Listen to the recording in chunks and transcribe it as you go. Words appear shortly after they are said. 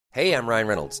Hey, I'm Ryan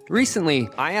Reynolds. Recently,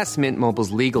 I asked Mint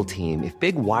Mobile's legal team if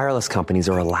big wireless companies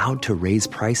are allowed to raise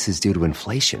prices due to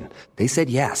inflation. They said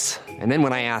yes. And then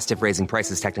when I asked if raising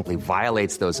prices technically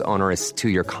violates those onerous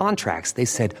two-year contracts, they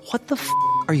said, "What the f***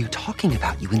 are you talking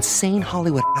about, you insane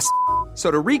Hollywood ass?" So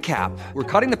to recap, we're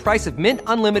cutting the price of Mint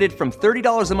Unlimited from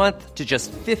 $30 a month to just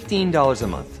 $15 a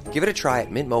month. Give it a try at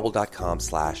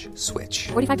mintmobile.com/switch.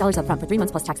 $45 up front for 3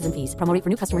 months plus taxes and fees. Promo rate for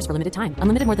new customers for limited time.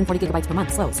 Unlimited more than 40 gigabytes per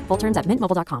month. Slows full terms at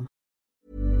mintmobile.com.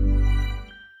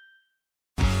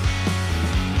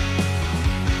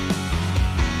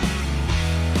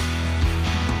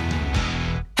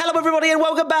 Hello, everybody, and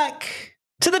welcome back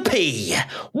to the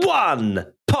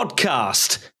P1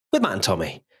 podcast with Matt and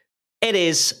Tommy. It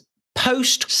is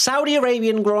post-Saudi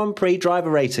Arabian Grand Prix driver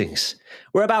ratings.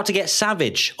 We're about to get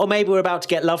savage, or maybe we're about to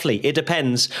get lovely. It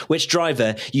depends which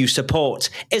driver you support.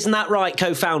 Isn't that right,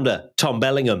 co-founder Tom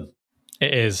Bellingham?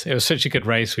 It is. It was such a good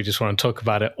race. We just want to talk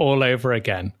about it all over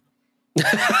again.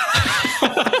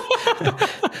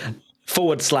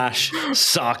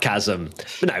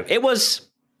 /sarcasm. But no, it was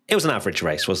an average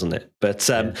race, wasn't it? But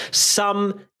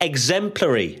some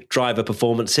exemplary driver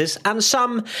performances and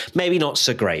some maybe not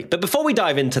so great. But before we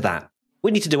dive into that, we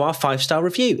need to do our 5-star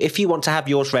review. If you want to have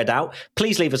yours read out,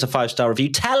 please leave us a 5-star review.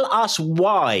 Tell us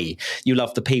why you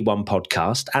love the P1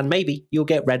 podcast, and maybe you'll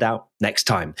get read out next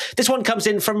time. This one comes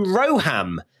in from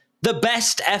Roham, the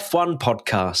best F1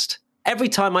 podcast. Every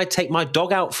time I take my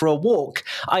dog out for a walk,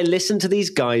 I listen to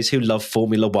these guys who love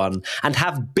Formula One and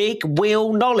have big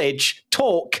wheel knowledge,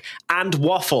 talk, and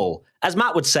waffle. As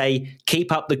Matt would say,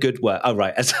 keep up the good work. Oh,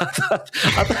 right. Because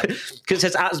it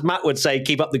says, as Matt would say,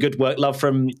 keep up the good work, love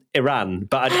from Iran.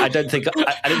 But I don't think,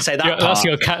 I didn't say that That's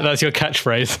part. That's your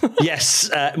catchphrase. Yes,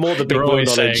 more the big You're wheel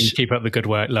always knowledge. saying, keep up the good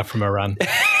work, love from Iran.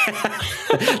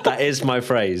 That is my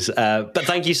phrase. But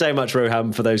thank you so much,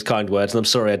 Roham, for those kind words. And I'm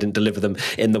sorry I didn't deliver them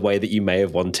in the way that you may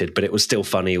have wanted, but it was still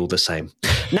funny all the same.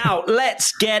 Now,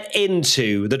 let's get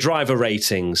into the driver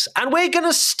ratings. And we're going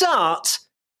to start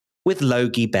with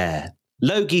Logie Bear.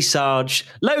 Logie Sarge,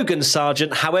 Logan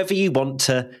Sargent, however you want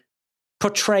to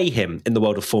portray him in the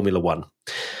world of Formula One.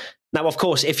 Now, of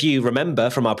course, if you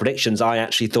remember from our predictions, I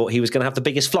actually thought he was going to have the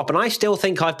biggest flop. And I still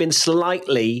think I've been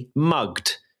slightly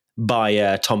mugged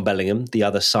by Tom Bellingham, the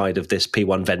other side of this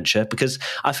P1 venture, because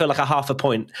I feel like a half a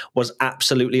point was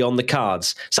absolutely on the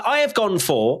cards. So I have gone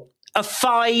for a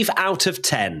 5 out of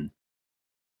 10.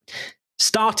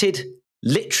 Started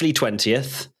literally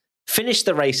 20th. Finished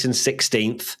the race in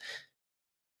 16th,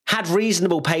 had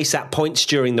reasonable pace at points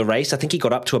during the race. I think he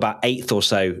got up to about 8th or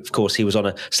so. Of course, he was on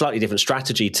a slightly different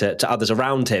strategy to others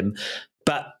around him,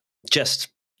 but just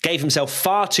gave himself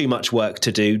far too much work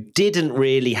to do. Didn't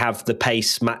really have the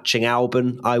pace matching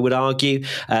Albon, I would argue.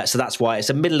 So that's why it's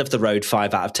a middle of the road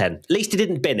 5 out of 10. At least he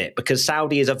didn't bin it, because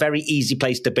Saudi is a very easy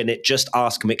place to bin it. Just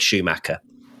ask Mick Schumacher.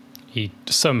 He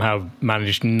somehow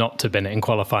managed not to bin it in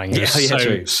qualifying. He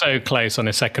was so close on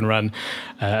his second run.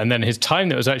 And then his time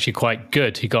that was actually quite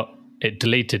good. He got it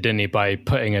deleted, didn't he, by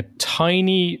putting a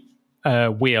tiny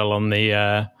wheel on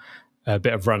the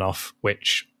bit of runoff,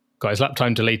 which got his lap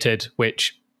time deleted,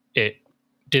 which it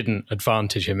didn't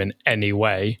advantage him in any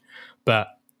way,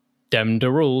 but dem the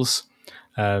rules.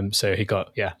 So he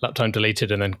got, lap time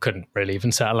deleted and then couldn't really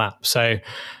even set a lap. So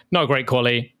not great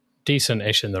quality,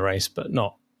 decent-ish in the race, but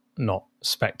not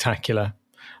spectacular.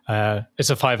 It's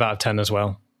a 5 out of 10 as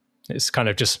well. It's kind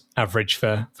of just average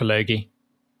for Logie.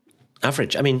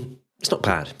 Average. I mean, it's not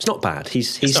bad. It's not bad.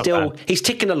 He's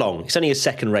ticking along. It's only his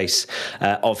second race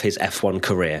of his F1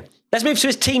 career. Let's move to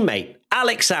his teammate,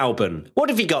 Alex Albon. What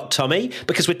have you got, Tommy?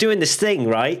 Because we're doing this thing,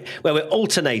 right, where we're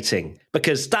alternating,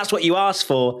 because that's what you asked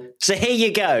for. So here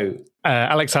you go.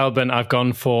 Alex Albon, I've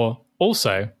gone for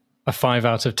also a 5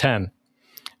 out of 10.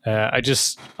 I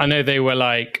know they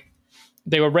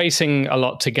were racing a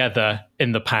lot together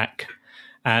in the pack,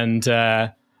 and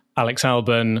Alex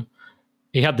Albon,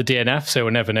 he had the DNF, so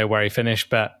we'll never know where he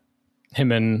finished, but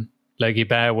him and Logie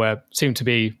Bear seemed to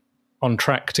be on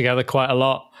track together quite a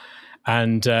lot,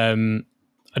 and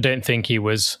I don't think he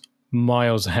was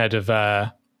miles ahead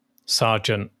of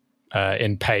Sargent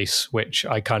in pace, which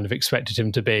I kind of expected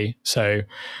him to be. So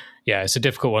yeah, it's a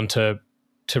difficult one to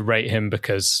rate him,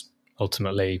 because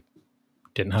ultimately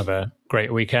didn't have a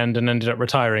great weekend and ended up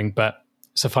retiring, but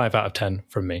it's a 5 out of 10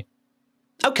 from me.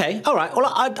 Okay, all right.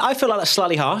 Well, I feel like that's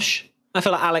slightly harsh. I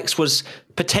feel like Alex was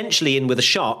potentially in with a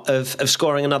shot of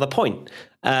scoring another point.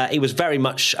 He was very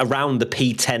much around the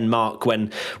P10 mark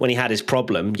when he had his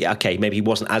problem. Yeah, okay, maybe he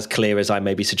wasn't as clear as I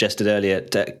maybe suggested earlier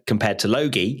compared to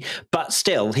Logie, but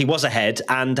still, he was ahead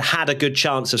and had a good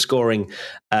chance of scoring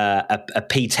a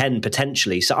P10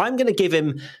 potentially. So I'm going to give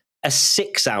him a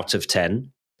 6 out of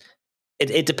 10.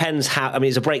 it depends how. I mean,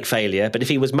 it's a brake failure, but if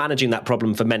he was managing that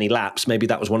problem for many laps, maybe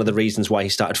that was one of the reasons why he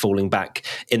started falling back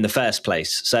in the first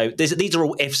place. So these are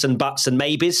all ifs and buts and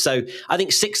maybes. So I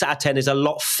think 6 out of 10 is a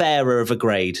lot fairer of a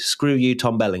grade. Screw you,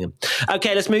 Tom Bellingham.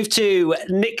 Okay, let's move to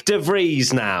Nick de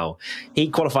Vries now. He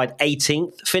qualified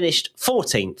 18th, finished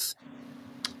 14th.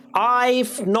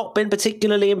 I've not been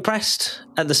particularly impressed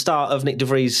at the start of Nick de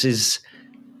Vries'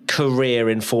 career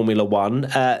in Formula One.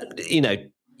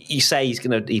 You say he's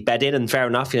going to bed in, and fair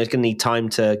enough, he's going to need time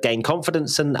to gain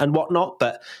confidence and whatnot.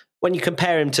 But when you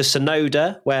compare him to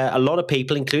Tsunoda, where a lot of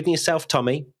people, including yourself,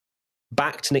 Tommy,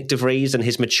 backed Nick de Vries and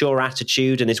his mature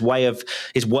attitude and his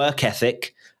work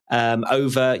ethic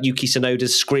over Yuki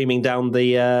Tsunoda's screaming down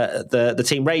the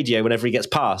team radio whenever he gets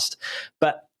past.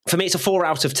 But for me, it's a 4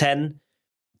 out of 10.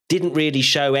 Didn't really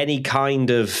show any kind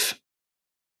of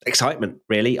excitement,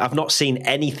 really. I've not seen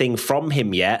anything from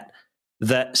him yet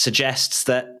that suggests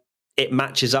that it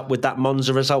matches up with that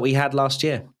Monza result he had last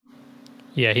year.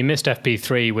 Yeah, he missed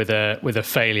FP3 with a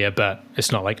failure, but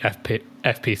it's not like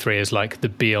FP3 is like the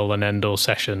be-all and end-all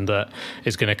session that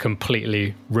is going to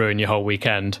completely ruin your whole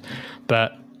weekend.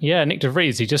 But yeah, Nick de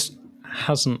Vries, he just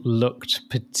hasn't looked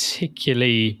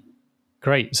particularly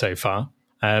great so far.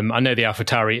 I know the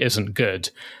AlphaTauri isn't good,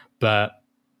 but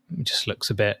it just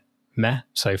looks a bit meh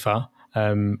so far.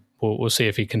 We'll see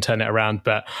if he can turn it around.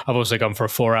 But I've also gone for a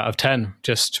 4 out of 10.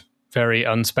 Just very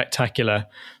unspectacular.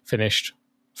 Finished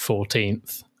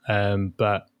 14th,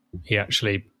 but he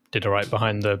actually did all right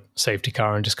behind the safety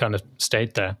car and just kind of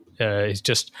stayed there. He's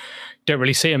just don't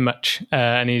really see him much,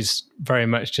 and he's very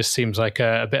much just seems like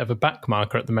a bit of a back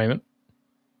marker at the moment.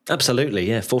 Absolutely,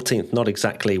 yeah. 14th, not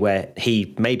exactly where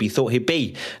he maybe thought he'd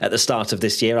be at the start of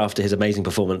this year after his amazing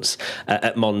performance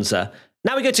at Monza.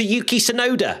 Now we go to Yuki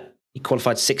Tsunoda. He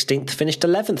qualified 16th, finished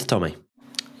 11th, Tommy.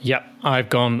 Yep, I've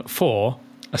gone for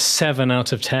a 7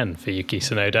 out of 10 for Yuki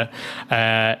Tsunoda.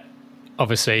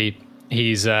 Obviously,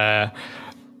 he's in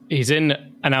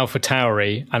an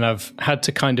AlphaTauri, and I've had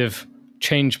to kind of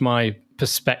change my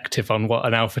perspective on what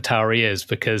an AlphaTauri is,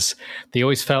 because they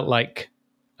always felt like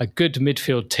a good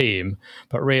midfield team,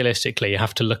 but realistically, you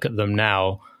have to look at them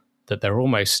now that they're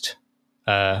almost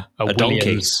a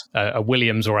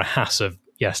Williams or a Haas of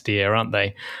yesteryear, aren't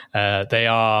they? They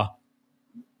are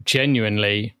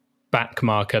genuinely back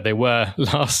marker. They were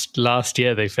last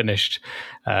year. They finished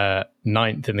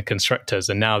 9th in the constructors,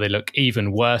 and now they look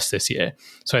even worse this year.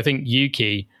 So I think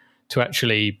Yuki, to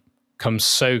actually come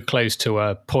so close to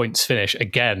a points finish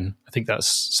again, I think that's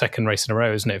second race in a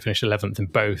row, isn't it? Finished 11th in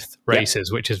both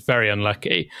races, which is very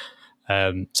unlucky.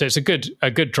 So it's a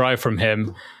good drive from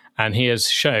him, and he has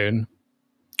shown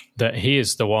that he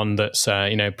is the one that's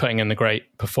putting in the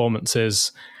great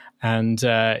performances, and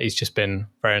he's just been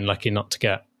very unlucky not to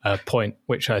get a point,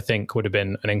 which I think would have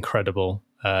been an incredible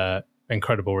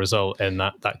result in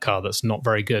that car that's not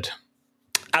very good.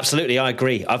 Absolutely, I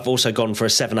agree. I've also gone for a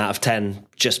 7 out of 10,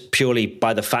 just purely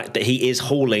by the fact that he is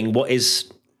hauling what is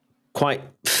quite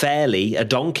fairly a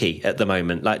donkey at the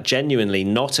moment. Like, genuinely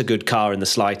not a good car in the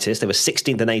slightest. They were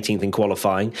 16th and 18th in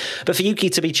qualifying. But for Yuki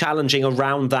to be challenging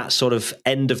around that sort of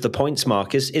end of the points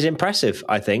mark is impressive,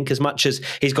 I think. As much as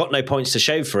he's got no points to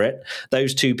show for it,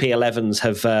 those two P11s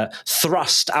have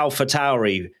thrust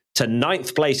AlphaTauri to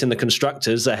 9th place in the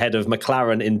constructors ahead of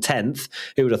McLaren in 10th.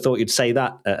 Who would have thought you'd say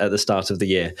that at the start of the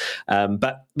year?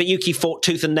 But Yuki fought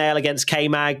tooth and nail against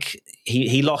K-Mag.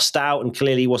 He lost out, and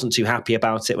clearly wasn't too happy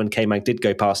about it when K-Mag did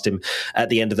go past him at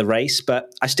the end of the race.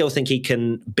 But I still think he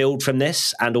can build from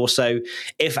this. And also,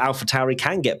 if AlphaTauri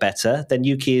can get better, then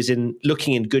Yuki is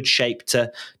looking in good shape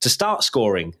to start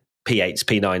scoring P8s,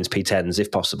 P9s, P10s, if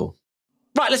possible.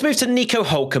 Right, let's move to Nico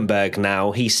Hülkenberg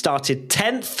now. He started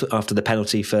 10th after the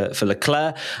penalty for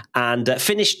Leclerc and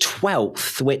finished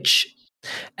 12th, which,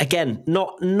 again,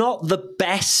 not the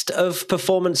best of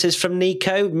performances from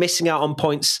Nico, missing out on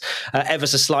points ever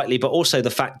so slightly, but also the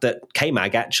fact that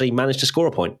K-Mag actually managed to score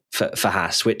a point for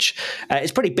Haas, which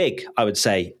is pretty big, I would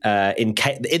say,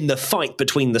 in the fight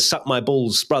between the Suck My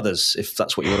Balls brothers, if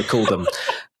that's what you want to call them.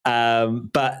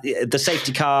 But the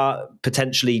safety car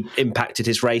potentially impacted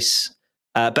his race.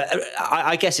 But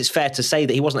I guess it's fair to say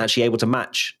that he wasn't actually able to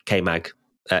match K-Mag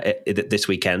this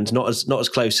weekend. Not as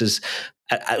close as.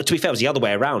 To be fair, it was the other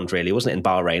way around, really, wasn't it? In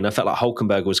Bahrain, I felt like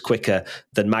Hülkenberg was quicker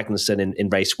than Magnussen in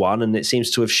race one, and it seems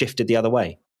to have shifted the other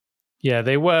way. Yeah,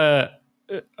 they were.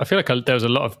 I feel like there was a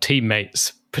lot of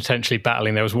teammates potentially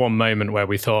battling. There was one moment where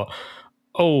we thought,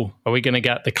 "Oh, are we going to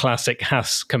get the classic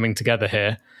Haas coming together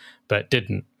here?" But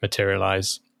didn't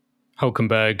materialize.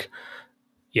 Hülkenberg.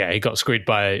 Yeah, he got screwed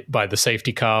by the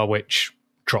safety car, which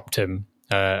dropped him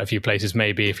a few places.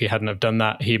 Maybe if he hadn't have done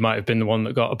that, he might have been the one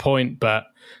that got a point. But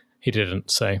he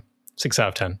didn't. So 6 out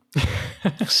of 10.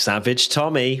 Savage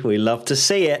Tommy, we love to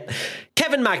see it.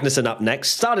 Kevin Magnussen up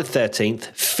next, started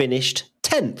 13th, finished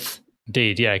 10th.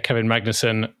 Indeed, yeah. Kevin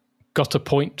Magnussen got a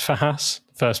point for Haas.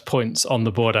 First points on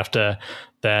the board after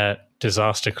their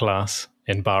disaster class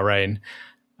in Bahrain.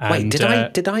 And, wait, did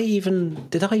I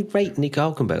rate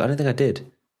Nico Hülkenberg? I don't think I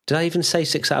did. Did I even say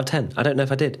 6 out of 10? I don't know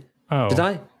if I did. Oh.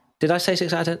 Did I say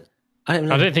 6 out of 10? I don't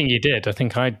know. I don't think you did. I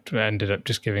think I ended up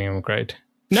just giving him a grade.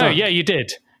 No, yeah, you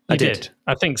did. You did.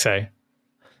 I think so.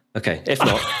 Okay, if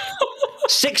not,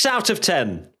 6 out of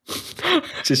 10.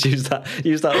 Just use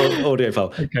that audio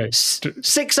file. Okay.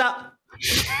 6 out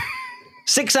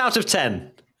of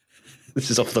 10. This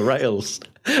is off the rails.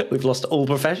 We've lost all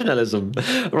professionalism.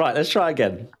 Right, let's try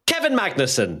again. Kevin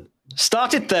Magnussen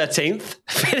started 13th,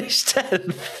 finished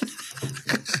 10th.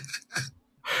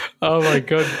 Oh my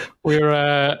God.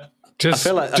 We're just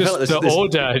the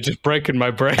order had just broken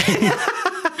my brain.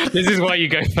 This is why you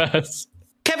go first.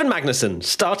 Kevin Magnussen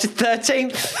started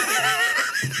 13th.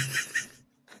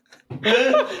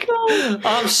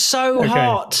 I'm so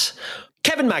hot.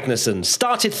 Kevin Magnussen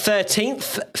started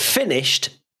 13th,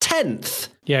 finished 10th.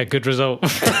 Yeah, good result. You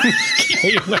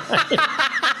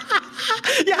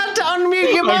had to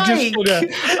unmute your mic.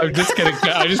 I'm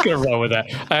just gonna roll with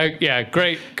that. Yeah,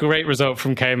 great result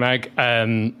from K-Mag.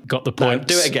 Got the points.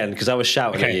 No, do it again because I was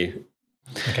shouting at you.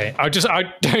 Okay, I don't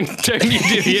you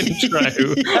do the intro.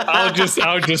 I'll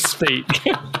just speak.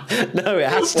 No, it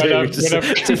has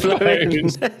to flow in.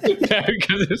 No,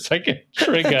 because it's like a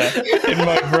trigger in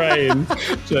my brain,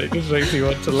 so it just makes me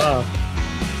want to laugh.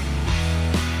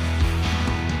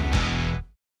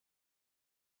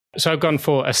 So I've gone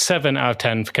for a 7 out of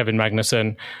 10 for Kevin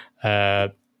Magnussen.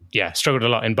 Struggled a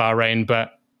lot in Bahrain,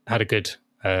 but had a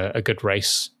good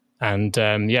race. And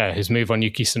his move on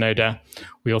Yuki Tsunoda,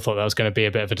 we all thought that was going to be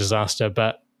a bit of a disaster,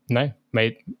 but no,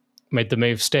 made the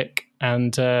move stick.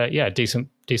 And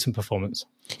decent performance.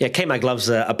 Yeah, K-Mag loves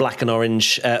a black and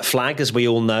orange flag, as we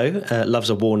all know.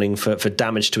 Loves a warning for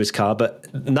damage to his car,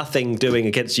 but nothing doing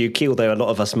against Yuki, although a lot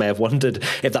of us may have wondered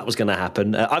if that was going to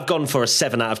happen. I've gone for a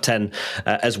 7 out of 10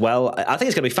 as well. I think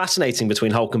it's going to be fascinating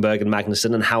between Hülkenberg and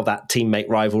Magnussen and how that teammate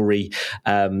rivalry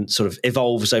sort of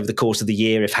evolves over the course of the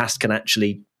year, if Haas can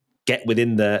actually get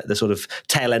within the sort of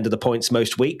tail end of the points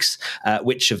most weeks,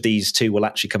 which of these two will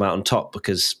actually come out on top,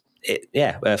 because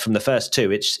from the first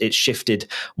two, it's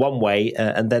shifted one way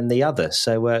and then the other.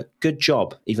 So good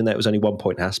job, even though it was only 1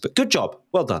 point Haas, but good job.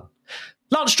 Well done.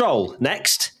 Lance Stroll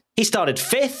next. He started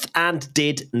 5th and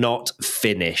did not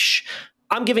finish.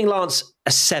 I'm giving Lance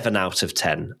a 7 out of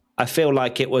 10. I feel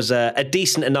like it was a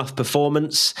decent enough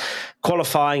performance.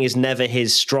 Qualifying is never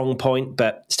his strong point,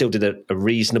 but still did a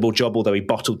reasonable job, although he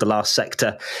bottled the last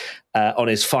sector on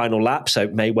his final lap, so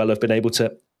may well have been able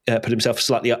to put himself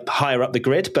slightly higher up the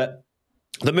grid. But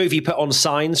the move he put on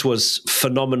Sainz was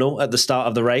phenomenal at the start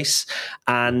of the race,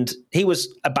 and he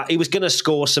was going to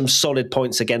score some solid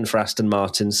points again for Aston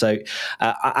Martin. So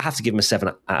I have to give him a 7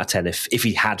 out of 10 if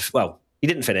he had. Well, he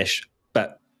didn't finish,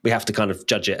 but we have to kind of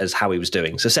judge it as how he was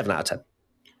doing. So 7 out of 10.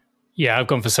 Yeah, I've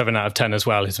gone for 7 out of 10 as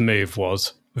well. His move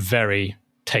was very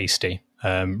tasty.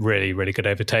 Really, really good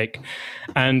overtake.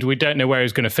 And we don't know where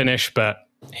he's going to finish, but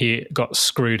he got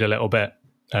screwed a little bit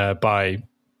by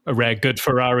a rare good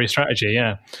Ferrari strategy.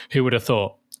 Yeah, who would have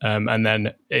thought? And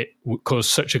then it caused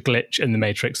such a glitch in the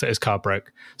matrix that his car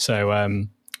broke. So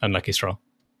unlucky Stroll.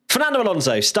 Fernando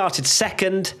Alonso started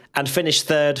 2nd and finished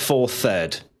 3rd for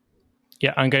 3rd.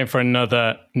 Yeah, I'm going for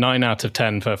another 9 out of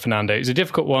 10 for Fernando. It's a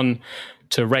difficult one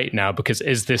to rate now, because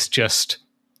is this just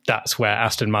that's where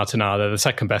Aston Martin are? They're the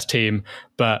second best team,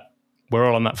 but we're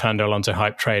all on that Fernando Alonso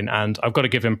hype train, and I've got to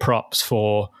give him props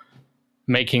for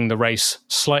making the race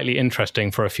slightly interesting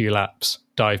for a few laps,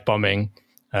 dive bombing.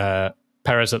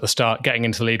 Perez at the start, getting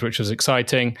into the lead, which was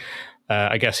exciting.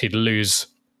 I guess he'd lose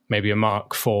maybe a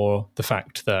mark for the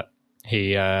fact that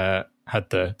he had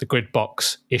the grid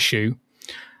box issue.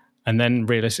 And then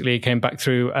realistically, he came back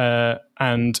through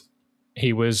and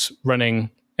he was running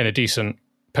in a decent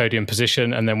podium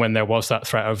position. And then when there was that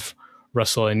threat of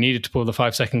Russell and needed to pull the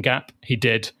 5-second gap, he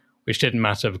did, which didn't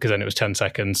matter because then it was 10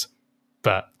 seconds.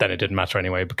 But then it didn't matter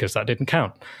anyway because that didn't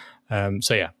count. 9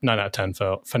 out of 10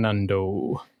 for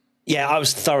Fernando. Yeah, I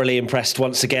was thoroughly impressed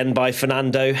once again by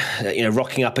Fernando,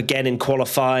 rocking up again in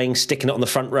qualifying, sticking it on the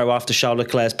front row after Charles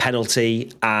Leclerc's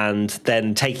penalty, and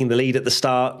then taking the lead at the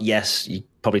start. Yes, you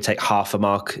probably take half a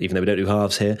mark, even though we don't do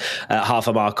halves here, half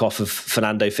a mark off of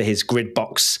Fernando for his grid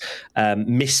box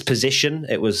misposition.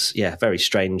 It was, very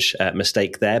strange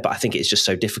mistake there, but I think it's just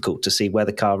so difficult to see where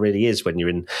the car really is when you're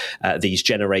in these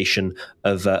generation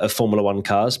of Formula One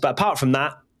cars. But apart from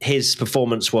that, his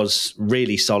performance was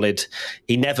really solid.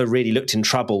 He never really looked in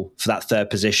trouble for that third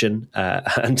position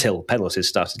until penalties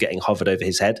started getting hovered over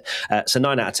his head. So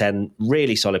 9 out of 10,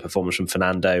 really solid performance from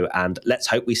Fernando, and let's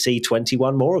hope we see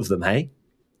 21 more of them, hey?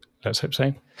 Let's hope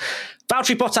so.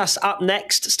 Valtteri Bottas up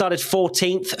next, started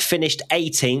 14th, finished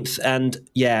 18th, and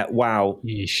yeah, wow,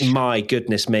 Yeesh. My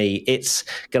goodness me, it's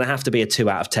going to have to be a 2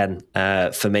 out of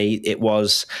 10 for me. It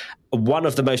was one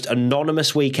of the most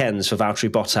anonymous weekends for Valtteri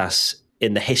Bottas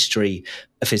in the history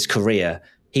of his career.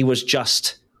 He was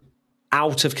just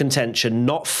out of contention,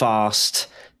 not fast,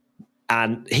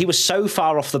 and he was so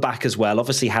far off the back as well.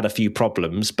 Obviously had a few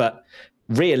problems, but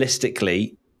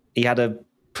realistically, he had a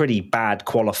pretty bad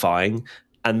qualifying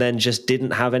and then just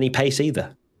didn't have any pace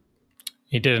either.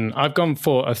 He didn't. I've gone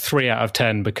for a 3 out of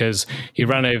 10 because he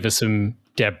ran over some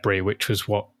debris, which was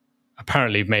what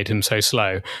apparently made him so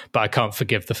slow. But I can't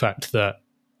forgive the fact that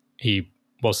he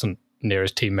wasn't near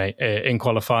his teammate in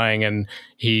qualifying, and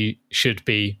he should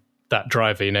be that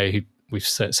driver. You know, we've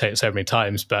said it so many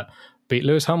times, but beat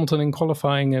Lewis Hamilton in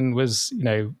qualifying and was, you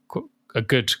know, a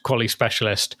good quali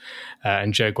specialist.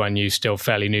 And Zhou Guanyu still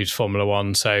fairly new to Formula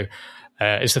One, so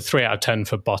it's a 3 out of 10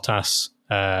 for Bottas.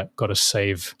 Got to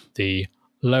save the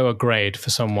lower grade for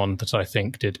someone that I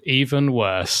think did even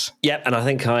worse. Yep, and I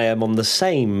think I am on the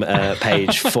same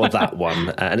page for that one.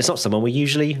 And it's not someone we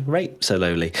usually rate so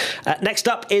lowly. Next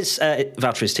up is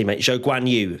Valtteri's teammate, Zhou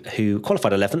Guanyu, who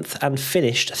qualified 11th and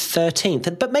finished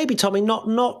 13th. But maybe, Tommy,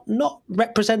 not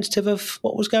representative of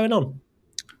what was going on.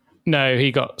 No,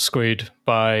 he got screwed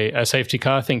by a safety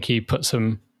car. I think he put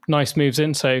some nice moves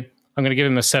in, so I'm going to give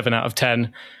him a 7 out of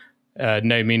 10.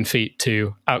 No mean feat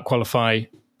to out-qualify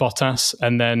Bottas,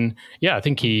 and then I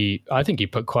think he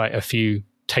put quite a few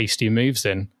tasty moves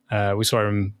in. We saw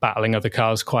him battling other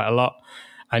cars quite a lot,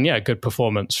 and good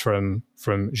performance from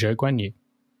Zhou Guanyu.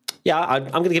 Yeah, I'm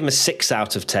going to give him a 6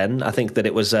 out of 10. I think that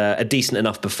it was a decent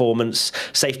enough performance.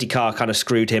 Safety car kind of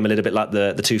screwed him a little bit like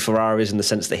the two Ferraris in the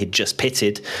sense that he'd just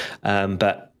pitted,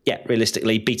 but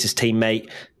realistically beat his teammate,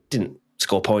 didn't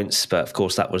score points, but of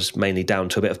course that was mainly down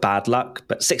to a bit of bad luck.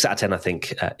 But 6 out of 10 I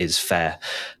think is fair.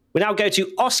 We now go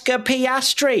to Oscar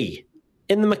Piastri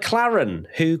in the McLaren,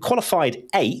 who qualified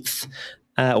 8th,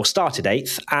 or started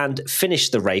 8th, and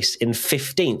finished the race in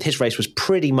 15th. His race was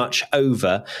pretty much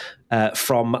over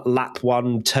from lap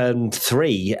 1, turn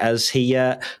 3, as he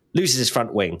loses his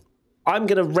front wing. I'm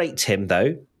going to rate him,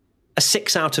 though, a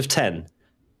 6 out of 10.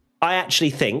 I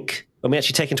actually think, when we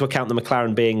actually take into account the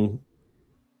McLaren being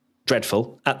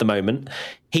dreadful at the moment,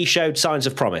 he showed signs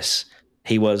of promise.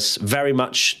 He was very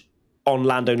much on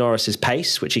Lando Norris's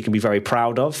pace, which he can be very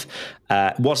proud of.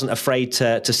 Wasn't afraid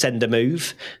to send a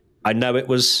move. I know it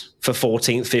was for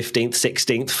 14th, 15th,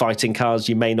 16th fighting cars.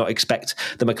 You may not expect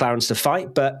the McLarens to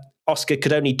fight, but Oscar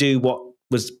could only do what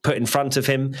was put in front of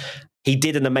him. He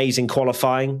did an amazing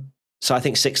qualifying. So I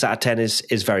think 6 out of 10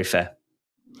 is very fair.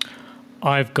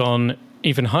 I've gone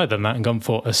even higher than that and gone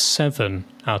for a 7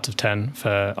 out of 10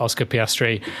 for Oscar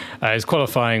Piastri. His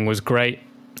qualifying was great.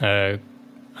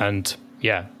 And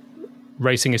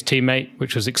racing his teammate,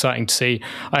 which was exciting to see.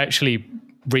 I actually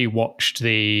rewatched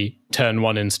the turn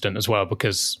 1 incident as well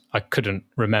because I couldn't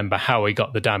remember how he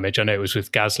got the damage. I know it was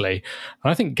with Gasly.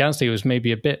 And I think Gasly was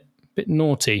maybe a bit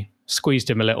naughty,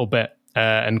 squeezed him a little bit,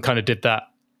 and kind of did that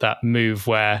move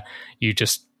where you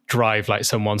just drive like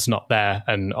someone's not there,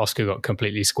 and Oscar got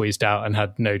completely squeezed out and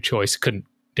had no choice, didn't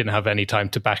have any time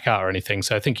to back out or anything.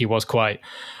 So I think he was quite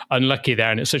unlucky there,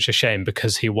 and it's such a shame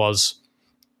because he was,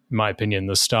 in my opinion,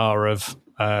 the star of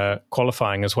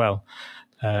qualifying as well.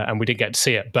 And we didn't get to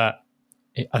see it, but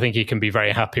I think he can be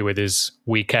very happy with his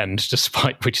weekend,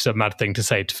 despite, which is a mad thing to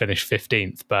say, to finish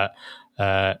 15th. But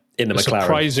in the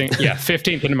McLaren.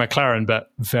 15th in the McLaren,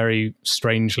 but very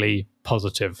strangely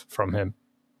positive from him.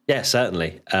 Yeah,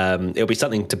 certainly. It'll be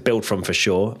something to build from for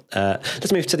sure.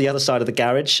 Let's move to the other side of the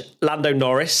garage. Lando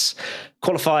Norris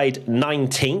qualified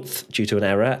 19th due to an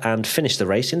error and finished the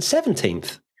race in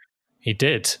 17th. He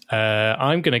did.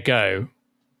 I'm going to go...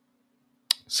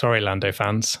 Sorry, Lando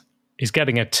fans. He's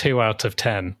getting a 2 out of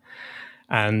 10.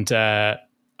 And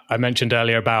I mentioned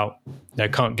earlier about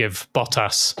can't give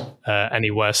Bottas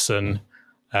any worse than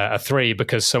a 3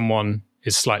 because someone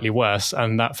is slightly worse.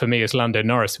 And that, for me, is Lando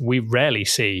Norris. We rarely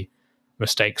see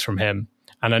mistakes from him.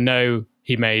 And I know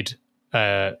he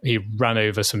ran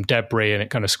over some debris and it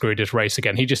kind of screwed his race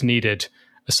again. He just needed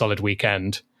a solid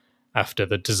weekend after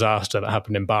the disaster that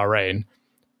happened in Bahrain.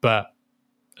 But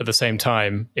at the same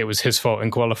time, it was his fault in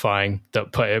qualifying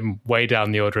that put him way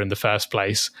down the order in the first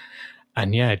place.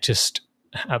 And just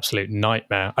absolute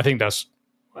nightmare. I think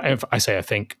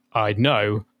I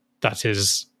know that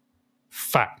is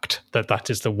fact that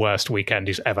is the worst weekend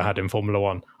he's ever had in Formula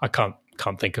One. I can't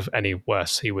think of any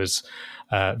worse. He was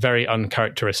very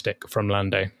uncharacteristic from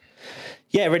Lando.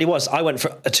 Yeah, it really was. I went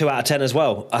for a 2 out of 10 as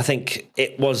well. I think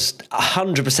it was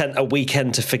 100% a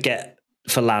weekend to forget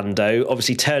for Lando.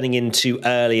 Obviously, turning in too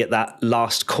early at that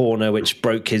last corner, which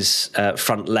broke his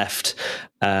front left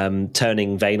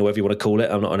turning vane, or whatever you want to call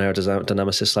it. I'm not an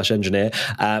aerodynamicist/engineer,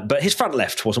 but his front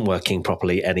left wasn't working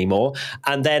properly anymore.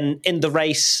 And then in the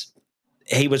race,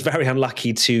 he was very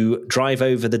unlucky to drive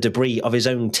over the debris of his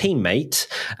own teammate,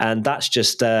 and that's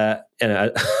just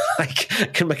like,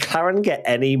 can McLaren get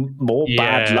any more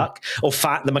bad luck, or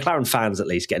the McLaren fans at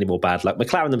least get any more bad luck?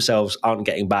 McLaren themselves aren't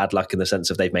getting bad luck in the sense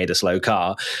of they've made a slow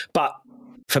car, but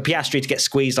for Piastri to get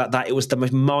squeezed like that, it was the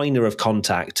most minor of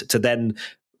contact to then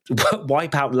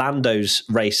wipe out Lando's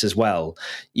race as well.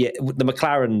 Yeah, the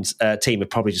McLaren team are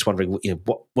probably just wondering,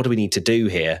 what do we need to do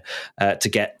here to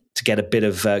get a bit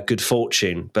of good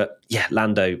fortune. But yeah,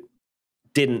 Lando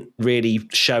didn't really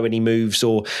show any moves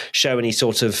or show any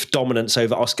sort of dominance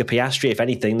over Oscar Piastri. If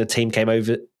anything, the team came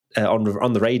over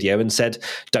on the radio and said,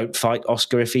 don't fight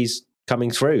Oscar if he's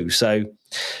coming through. So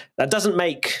that doesn't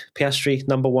make Piastri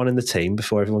number one in the team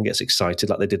before everyone gets excited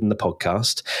like they did in the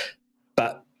podcast.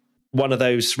 But one of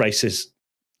those races,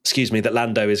 that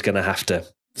Lando is going to have to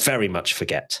very much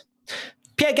forget.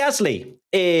 Pierre Gasly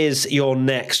is your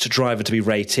next driver to be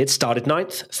rated. Started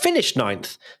 9th, finished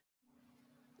 9th.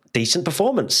 Decent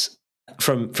performance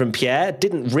from Pierre.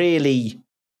 Didn't really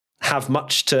have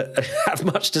much to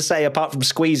say apart from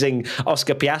squeezing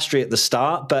Oscar Piastri at the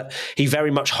start, but he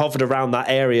very much hovered around that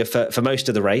area for most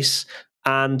of the race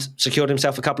and secured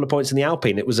himself a couple of points in the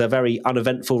Alpine. It was a very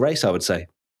uneventful race, I would say.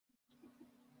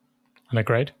 And a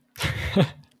grade?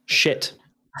 Shit.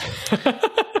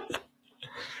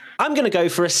 I'm going to go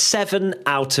for a 7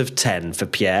 out of 10 for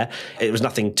Pierre. It was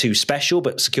nothing too special,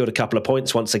 but secured a couple of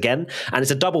points once again. And it's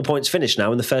a double points finish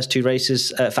now in the first 2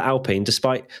 races for Alpine,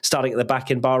 despite starting at the back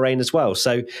in Bahrain as well.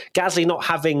 So Gasly not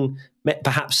having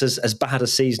perhaps as bad a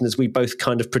season as we both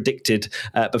kind of predicted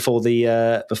before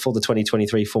the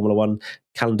 2023 Formula One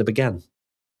calendar began.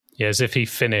 Yeah, as if he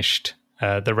finished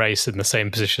the race in the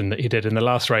same position that he did in the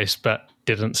last race, but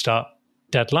didn't start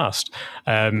dead last.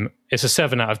 It's a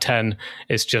 7 out of 10.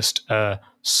 It's just a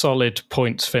solid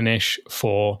points finish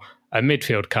for a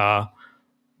midfield car.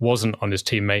 Wasn't on his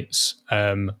teammates'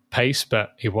 pace,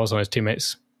 but he was on his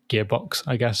teammates' gearbox,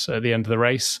 I guess, at the end of the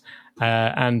race.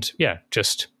 And yeah,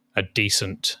 just a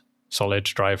decent, solid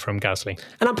drive from Gasly.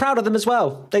 And I'm proud of them as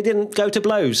well. They didn't go to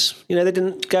blows. They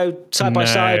didn't go side by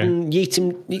side and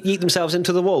yeet themselves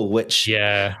into the wall, which...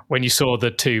 Yeah, when you saw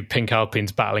the 2 pink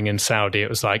Alpines battling in Saudi, it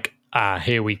was like,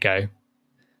 here we go.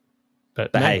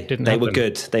 But no, hey, they were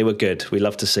good. They were good. We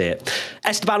love to see it.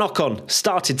 Esteban Ocon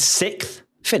started 6th,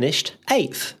 finished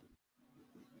 8th.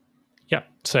 Yeah,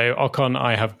 so Ocon,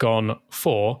 I have gone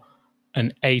for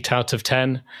an 8 out of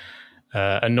 10.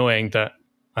 Annoying that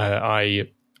I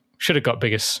should have got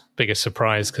biggest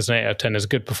surprise, because an 8 out of 10 is a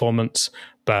good performance,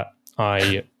 but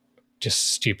I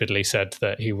just stupidly said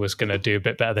that he was going to do a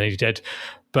bit better than he did.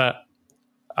 But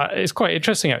it's quite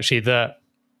interesting, actually, that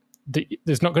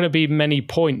there's not going to be many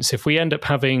points if we end up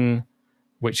having,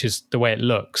 which is the way it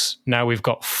looks. Now we've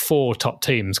got 4 top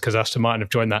teams because Aston Martin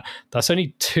have joined that. That's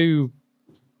only 2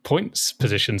 points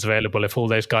positions available if all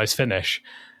those guys finish.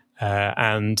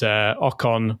 And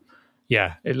Ocon,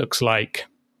 yeah, it looks like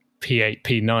P8,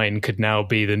 P9 could now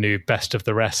be the new best of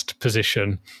the rest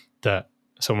position that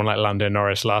someone like Lando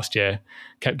Norris last year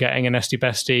kept getting. And Esti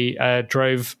Besti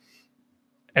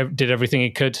did everything he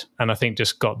could, and I think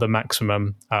just got the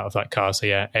maximum out of that car. So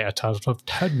yeah, 8 out of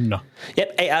 10.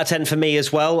 Yep, 8 out of 10 for me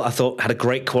as well. I thought had a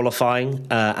great qualifying,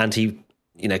 and he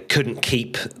couldn't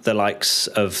keep the likes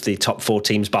of the top 4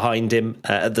 teams behind him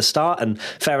at the start, and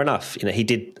fair enough.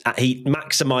 He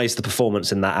maximised the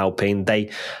performance in that Alpine.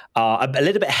 They are a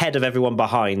little bit ahead of everyone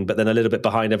behind, but then a little bit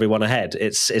behind everyone ahead.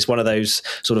 It's one of those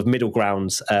sort of middle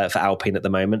grounds for Alpine at the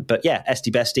moment. But yeah,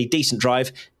 Esti Besti, decent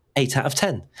drive, 8 out of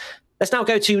 10. Let's now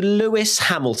go to Lewis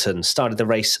Hamilton. Started the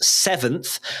race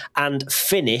 7th and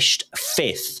finished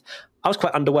 5th. I was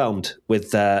quite underwhelmed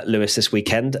with Lewis this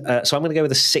weekend, so I'm going to go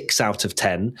with a 6 out of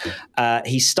 10.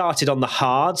 He started on the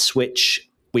hards, which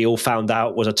we all found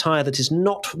out was a tyre that is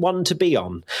not one to be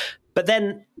on. But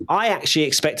then I actually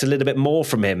expect a little bit more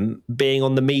from him being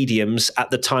on the mediums at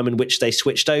the time in which they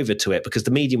switched over to it, because the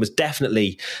medium was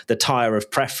definitely the tyre of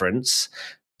preference.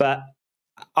 But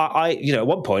I at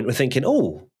one point we're thinking,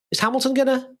 is Hamilton going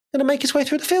to make his way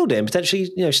through the field and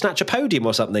potentially, snatch a podium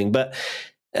or something? But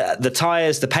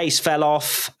the pace fell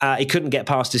off. He couldn't get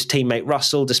past his teammate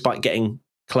Russell, despite getting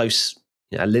close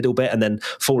a little bit and then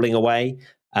falling away.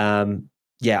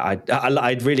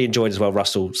 I'd really enjoyed as well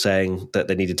Russell saying that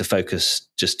they needed to focus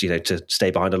just, to stay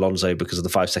behind Alonso because of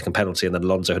the 5-second penalty, and then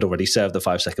Alonso had already served the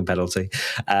 5-second penalty.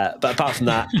 But apart from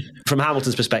that, from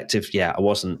Hamilton's perspective, I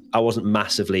wasn't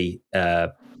massively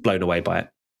blown away by it.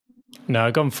 No,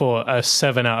 I've gone for a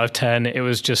 7 out of 10. It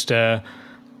was just a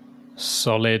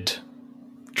solid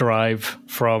drive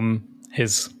from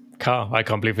his car. I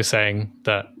can't believe we're saying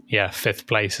that, 5th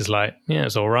place is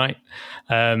it's all right.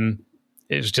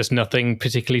 It was just nothing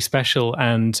particularly special,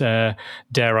 and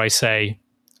dare I say,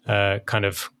 kind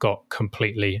of got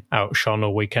completely outshone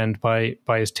all weekend by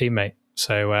his teammate.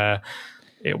 So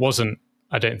it wasn't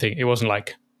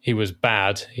like he was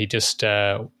bad. He just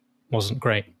wasn't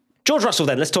great. George Russell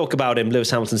then, let's talk about him.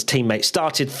 Lewis Hamilton's teammate,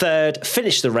 started 3rd,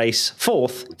 finished the race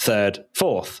 4th, 3rd,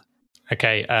 4th.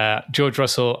 Okay, George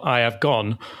Russell, I have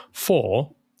gone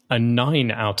for a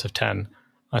 9 out of 10.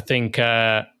 I think...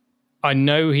 I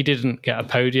know he didn't get a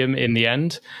podium in the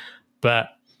end, but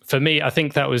for me, I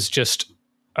think that was just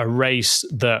a race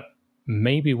that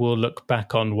maybe we'll look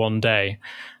back on one day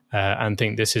and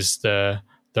think this is the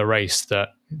race that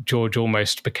George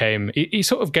almost became. He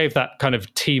sort of gave that kind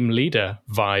of team leader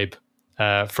vibe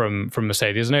from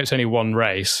Mercedes. I know it's only one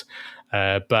race,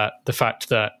 but the fact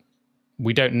that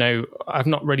we don't know, I've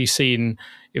not really seen,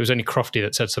 it was only Crofty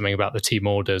that said something about the team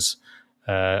orders.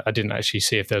 I didn't actually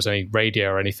see if there was any radio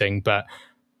or anything, but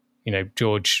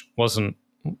George wasn't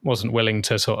willing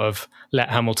to sort of let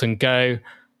Hamilton go.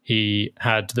 He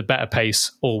had the better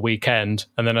pace all weekend,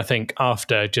 and then I think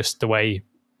after, just the way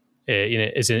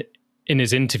in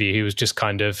his interview, he was just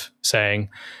kind of saying,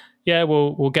 "Yeah,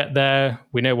 we'll get there.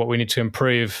 We know what we need to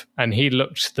improve," and he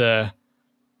looked the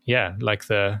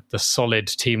solid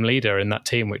team leader in that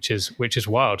team, which is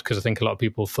wild, because I think a lot of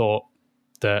people thought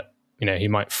that he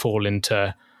might fall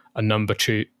into a number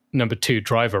two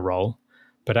driver role,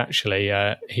 but actually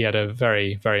he had a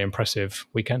very, very impressive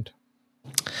weekend.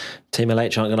 Team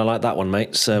LH aren't going to like that one,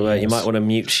 mate. So yes. You might want to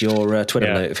mute your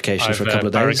Twitter notifications for a couple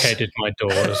of days. I've barricaded my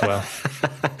door as well.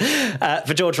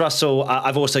 For George Russell,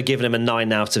 I've also given him a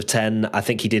 9 out of 10. I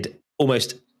think he did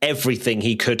almost everything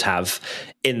he could have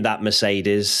in that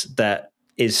Mercedes that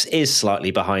is slightly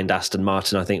behind Aston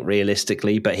Martin, I think,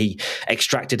 realistically, but he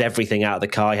extracted everything out of the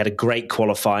car. He had a great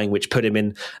qualifying, which put him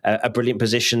in a brilliant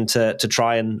position to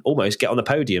try and almost get on the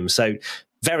podium. So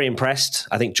very impressed.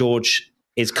 I think George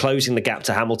is closing the gap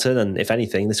to Hamilton, and if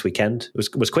anything, this weekend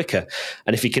was quicker.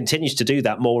 And if he continues to do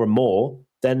that more and more,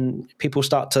 then people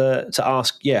start to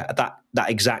ask, that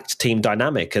exact team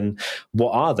dynamic, and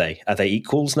what are they? Are they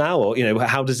equals now? Or,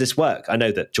 how does this work? I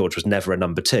know that George was never a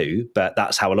number 2, but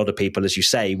that's how a lot of people, as you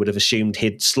say, would have assumed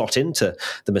he'd slot into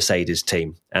the Mercedes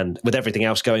team. And with everything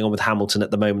else going on with Hamilton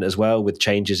at the moment as well, with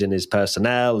changes in his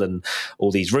personnel and all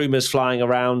these rumours flying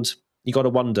around, you got to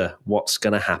wonder what's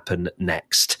going to happen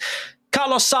next.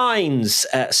 Carlos Sainz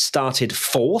started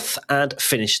 4th and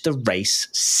finished the race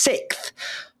 6th.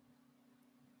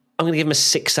 I'm going to give him a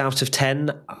 6 out of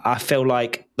 10. I feel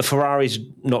like the Ferrari's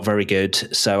not very good,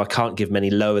 so I can't give him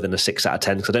any lower than a 6 out of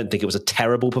 10 because I don't think it was a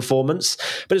terrible performance.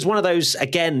 But it's one of those,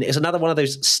 again, it's another one of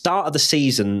those start of the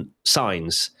season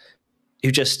Sainz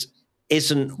who just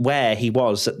isn't where he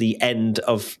was at the end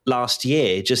of last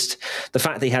year. Just the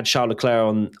fact that he had Charles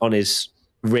Leclerc on his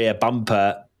rear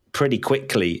bumper pretty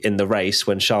quickly in the race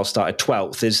when Charles started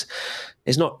 12th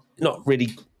is not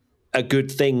really a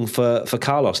good thing for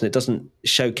Carlos, and it doesn't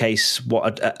showcase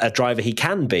what a driver he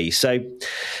can be. So,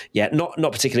 not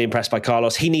particularly impressed by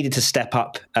Carlos. He needed to step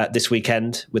up this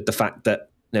weekend with the fact that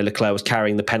Leclerc was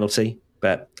carrying the penalty,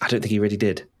 but I don't think he really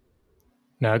did.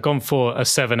 No, I've gone for a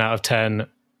 7 out of 10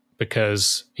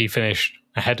 because he finished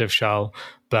ahead of Charles,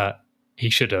 but he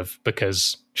should have,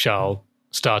 because Charles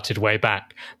started way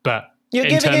back. But you're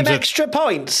giving him extra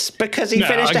points because he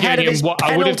finished ahead of his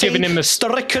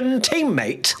penalty-stricken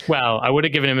teammate. Well, I would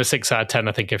have given him a 6 out of 10,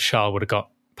 I think, if Charles would have got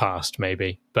past,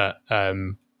 maybe. But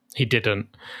he didn't.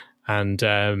 And,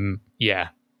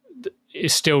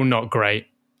 it's still not great.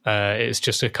 It's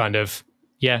just a kind of,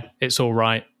 it's all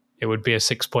right. It would be a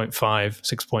 6.5,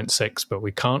 6.6, but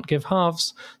we can't give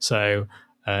halves. So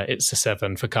it's a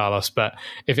 7 for Carlos. But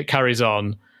if it carries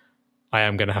on, I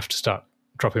am going to have to start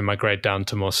dropping my grade down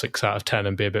to more 6 out of 10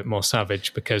 and be a bit more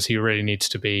savage, because he really needs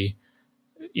to be,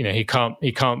 he can't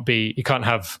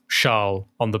have Charles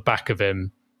on the back of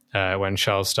him when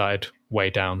Charles started way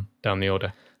down the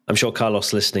order. I'm sure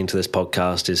Carlos listening to this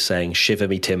podcast is saying shiver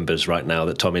me timbers right now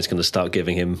that Tommy's going to start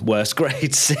giving him worse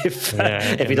grades if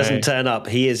he doesn't turn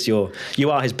up. You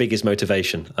are his biggest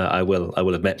motivation. I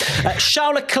will admit.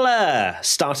 Charles Leclerc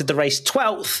started the race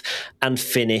 12th and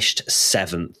finished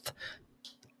 7th.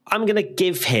 I'm going to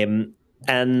give him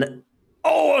an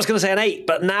Oh, I was going to say an 8,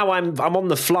 but now I'm on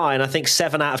the fly, and I think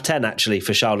 7 out of 10 actually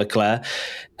for Charles Leclerc.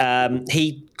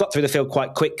 He got through the field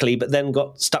quite quickly, but then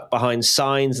got stuck behind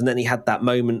Sainz, and then he had that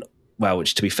moment, well,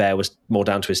 which to be fair was more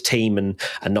down to his team and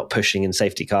not pushing in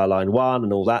safety car line 1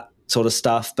 and all that sort of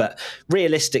stuff. But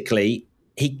realistically,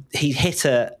 he hit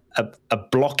a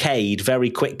blockade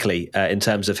very quickly in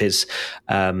terms of his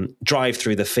drive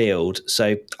through the field.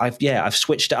 So I've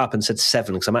switched it up and said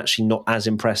 7 because I'm actually not as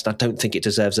impressed. I don't think it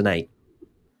deserves an 8.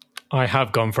 I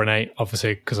have gone for an 8,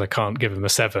 obviously, because I can't give him a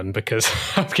 7 because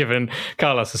I've given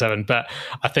Carlos a 7. But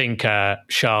I think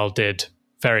Charles did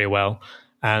very well.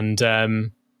 And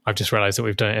I've just realised that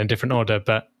we've done it in a different order,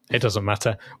 but it doesn't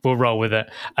matter. We'll roll with it.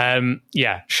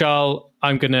 Charles,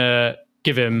 I'm going to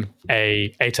give him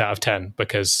a 8 out of 10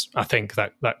 because I think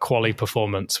that quali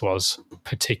performance was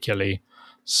particularly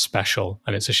special.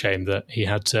 And it's a shame that he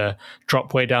had to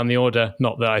drop way down the order.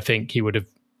 Not that I think he would have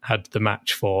had the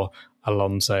match for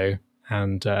Alonso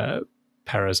and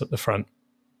Perez at the front.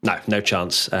 No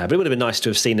chance. But it would have been nice to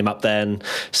have seen him up there and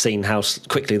seen how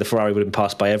quickly the Ferrari would have been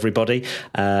passed by everybody.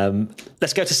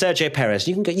 Let's go to Sergio Perez.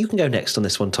 You can go next on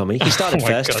this one, Tommy. He started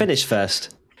first, finished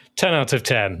first. 10 out of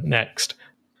 10. Next.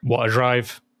 What a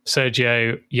drive.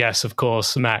 Sergio, yes, of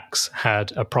course, Max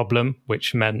had a problem,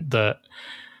 which meant that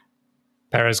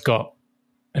Perez got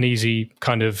an easy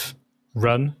kind of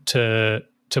run to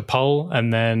pole,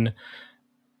 and then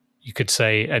you could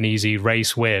say an easy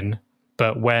race win.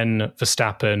 But when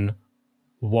Verstappen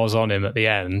was on him at the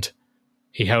end,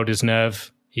 he held his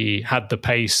nerve. He had the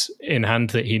pace in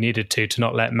hand that he needed to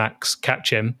not let Max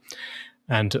catch him.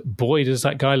 And boy, does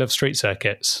that guy love street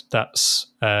circuits. That's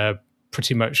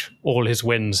pretty much all his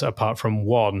wins apart from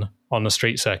one on a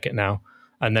street circuit now.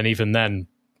 And then even then,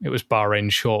 it was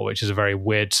Bahrain Short, which is a very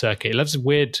weird circuit. He loves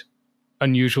weird,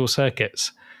 unusual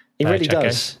circuits. He really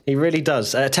does. He really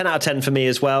does. 10 out of 10 for me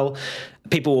as well.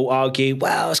 People will argue,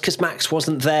 well, it's because Max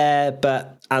wasn't there.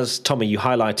 But as Tommy, you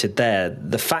highlighted there,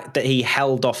 the fact that he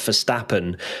held off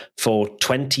Verstappen for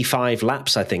 25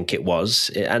 laps, I think it was,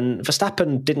 and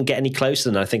Verstappen didn't get any closer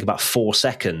than, I think, about 4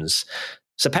 seconds.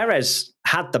 So Perez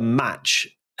had the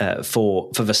match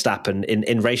for Verstappen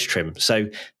in race trim. So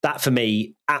that for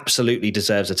me absolutely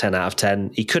deserves a 10 out of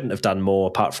 10. He couldn't have done more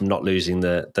apart from not losing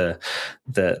the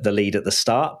lead at the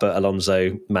start, but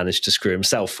Alonso managed to screw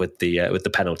himself with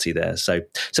the penalty there. So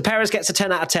Perez gets a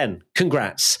 10 out of 10.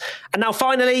 Congrats. And now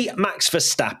finally, Max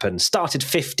Verstappen started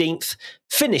 15th,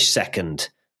 finished second.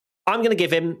 I'm going to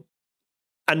give him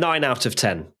a 9 out of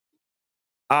 10.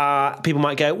 People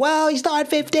might go, well, he started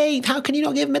 15th. How can you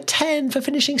not give him a 10 for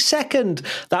finishing second?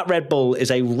 That Red Bull is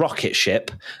a rocket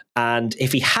ship. And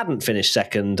if he hadn't finished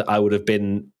second, I would have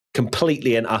been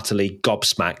completely and utterly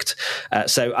gobsmacked.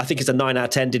 So I think it's a 9 out of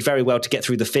 10. Did very well to get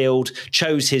through the field.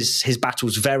 Chose his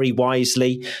battles very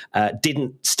wisely.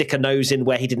 Didn't stick a nose in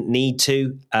where he didn't need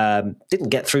to. Didn't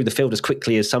get through the field as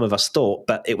quickly as some of us thought,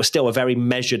 but it was still a very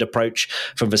measured approach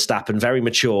from Verstappen, very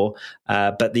mature.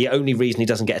 But the only reason he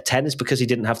doesn't get a 10 is because he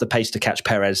didn't have the pace to catch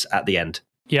Perez at the end.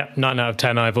 Yeah, 9 out of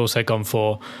 10. I've also gone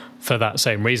for that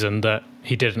same reason, that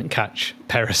he didn't catch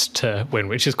Perez to win,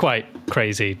 which is quite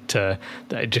crazy. That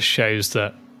it just shows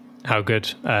that how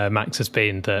good Max has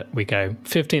been. That we go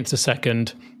 15th to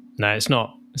second. No, it's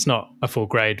not a full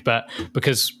grade, but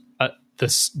because the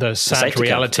sad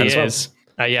reality is,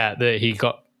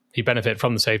 he benefited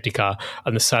from the safety car,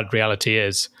 and the sad reality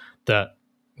is that.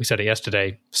 We said it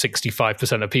yesterday,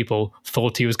 65% of people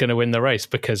thought he was going to win the race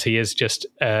because he is just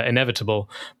inevitable,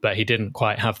 but he didn't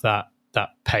quite have that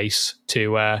pace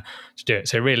to do it.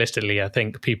 So realistically, I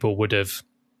think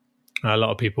a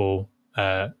lot of people,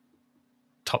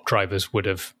 top drivers would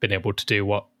have been able to do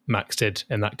what Max did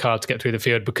in that car to get through the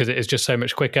field because it is just so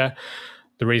much quicker.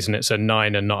 The reason it's a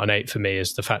 9 and not an 8 for me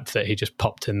is the fact that he just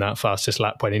popped in that fastest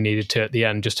lap when he needed to at the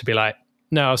end, just to be like,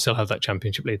 no, I'll still have that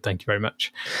championship lead. Thank you very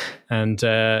much. And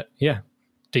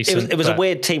decent. It was a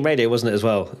weird team radio, wasn't it, as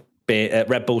well?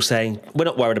 Red Bull saying, we're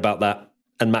not worried about that.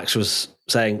 And Max was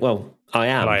saying, well, I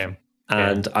am.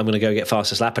 And I'm going to go get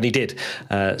fastest lap. And he did.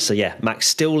 Max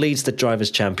still leads the Drivers'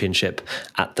 Championship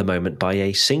at the moment by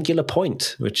a singular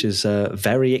point, which is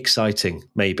very exciting.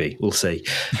 Maybe. We'll see.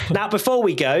 Now, before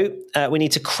we go, we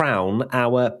need to crown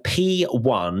our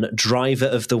P1 Driver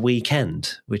of the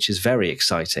Weekend, which is very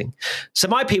exciting. So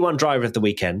my P1 Driver of the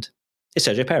Weekend is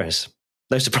Sergio Perez.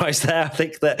 No surprise there. I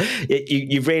think that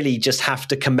you really just have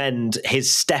to commend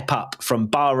his step up from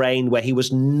Bahrain, where he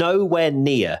was nowhere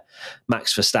near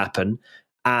Max Verstappen,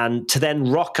 and to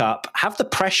then rock up, have the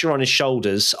pressure on his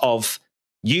shoulders of,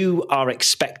 you are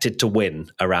expected to win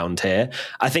around here.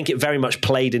 I think it very much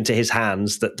played into his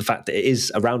hands that the fact that it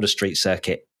is around a street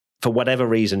circuit, for whatever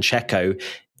reason, Checo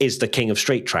is the king of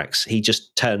street tracks. He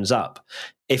just turns up.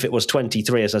 If it was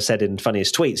 23, as I said in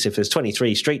Funniest Tweets, if there's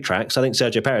 23 street tracks, I think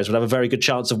Sergio Perez would have a very good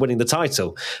chance of winning the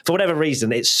title. For whatever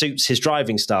reason, it suits his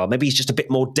driving style. Maybe he's just a bit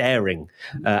more daring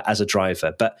as a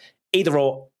driver. But either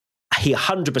or, he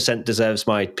 100% deserves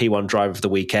my P1 driver of the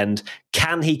weekend.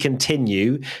 Can he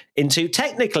continue into,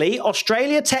 technically,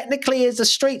 Australia technically is a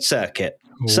street circuit.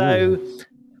 Ooh. So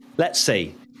let's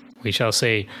see. We shall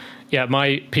see. Yeah,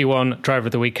 my P1 driver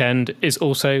of the weekend is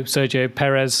also Sergio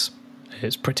Perez.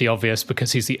 It's pretty obvious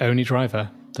because he's the only driver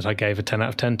that I gave a 10 out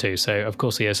of 10 to. So, of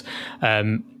course, he is.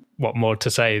 What more to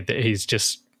say that he's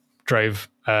just drove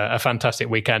a fantastic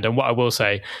weekend. And what I will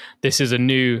say, this is a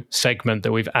new segment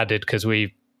that we've added because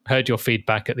we heard your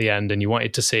feedback at the end and you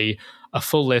wanted to see a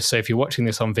full list. So if you're watching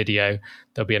this on video,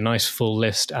 there'll be a nice full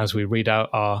list as we read out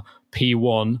our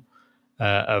P1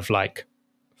 of like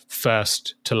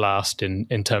first to last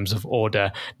in terms of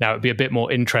order. Now, it'd be a bit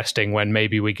more interesting when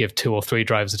maybe we give 2 or 3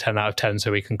 drivers a 10 out of 10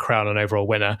 so we can crown an overall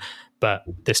winner. But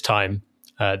this time,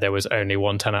 there was only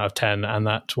one 10 out of 10, and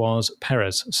that was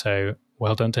Perez. So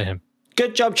well done to him.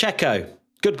 Good job, Checo.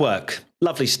 Good work.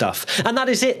 Lovely stuff. And that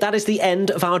is it. That is the end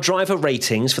of our driver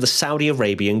ratings for the Saudi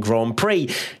Arabian Grand Prix.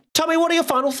 Tommy, what are your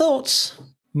final thoughts?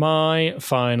 My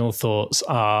final thoughts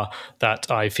are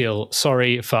that I feel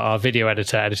sorry for our video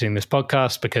editor editing this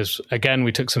podcast because, again,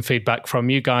 we took some feedback from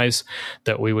you guys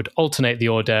that we would alternate the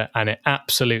order and it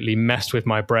absolutely messed with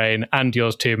my brain and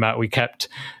yours too, Matt. We kept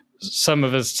some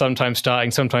of us sometimes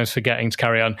starting, sometimes forgetting to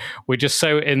carry on. We're just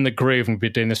so in the groove and we've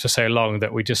been doing this for so long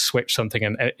that we just switched something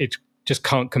and it just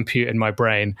can't compute in my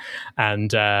brain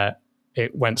and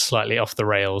it went slightly off the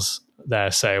rails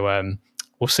there. So,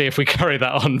 we'll see if we carry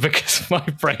that on because my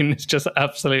brain is just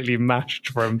absolutely mashed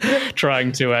from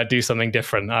trying to do something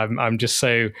different. I'm just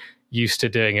so used to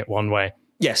doing it one way.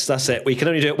 Yes, that's it. We can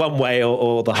only do it one way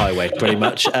or the highway, pretty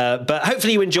much. But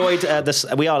hopefully you enjoyed this.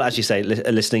 We are, as you say,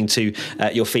 listening to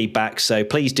your feedback. So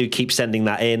please do keep sending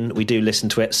that in. We do listen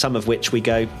to it, some of which we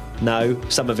go, no.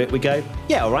 Some of it we go,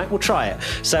 yeah, all right, we'll try it.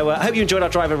 So I hope you enjoyed our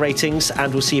driver ratings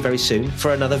and we'll see you very soon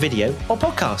for another video or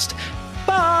podcast.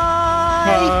 Bye!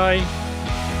 Bye!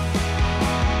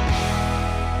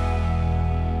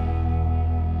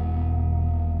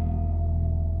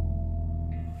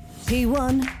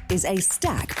 P1 is a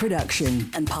Stack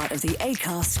production and part of the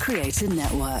Acast Creator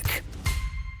Network.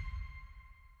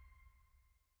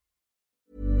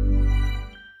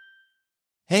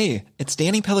 Hey, it's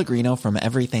Danny Pellegrino from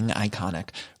Everything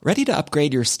Iconic. Ready to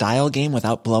upgrade your style game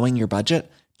without blowing your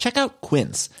budget? Check out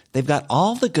Quince. They've got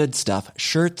all the good stuff,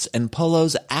 shirts and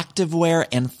polos, activewear,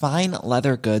 and fine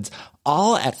leather goods,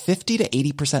 all at 50 to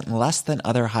 80% less than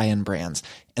other high-end brands.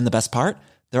 And the best part?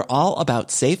 They're all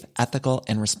about safe, ethical,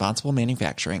 and responsible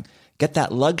manufacturing. Get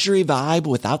that luxury vibe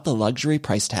without the luxury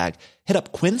price tag. Hit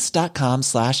up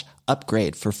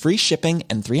quince.com/upgrade for free shipping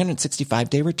and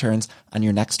 365-day returns on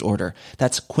your next order.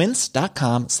 That's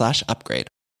quince.com/upgrade.